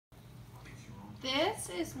This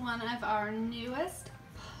is one of our newest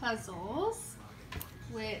puzzles,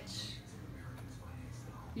 which,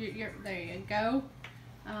 there you go.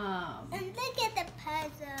 And look at the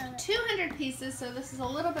puzzle. 200 pieces, so this is a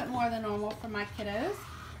little bit more than normal for my kiddos,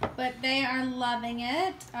 but they are loving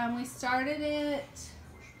it. We started it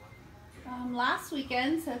last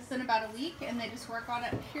weekend, so it's been about a week, and they just work on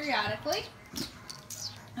it periodically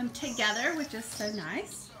together, which is so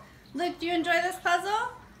nice. Luke, do you enjoy this puzzle?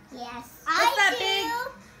 Yes, What's that big?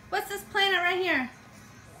 What's this planet right here?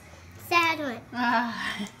 Saturn.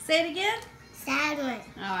 Say it again. Saturn.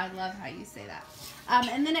 Oh, I love how you say that.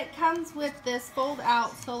 And then it comes with this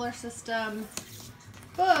fold-out solar system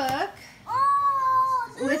book,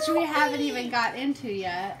 which we haven't even got into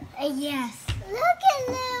yet. Yes. Look at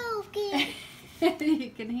Luke. You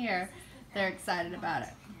can hear they're excited about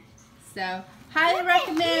it. So, highly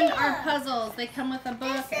recommend our puzzles. They come with a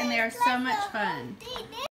book and they are so much fun.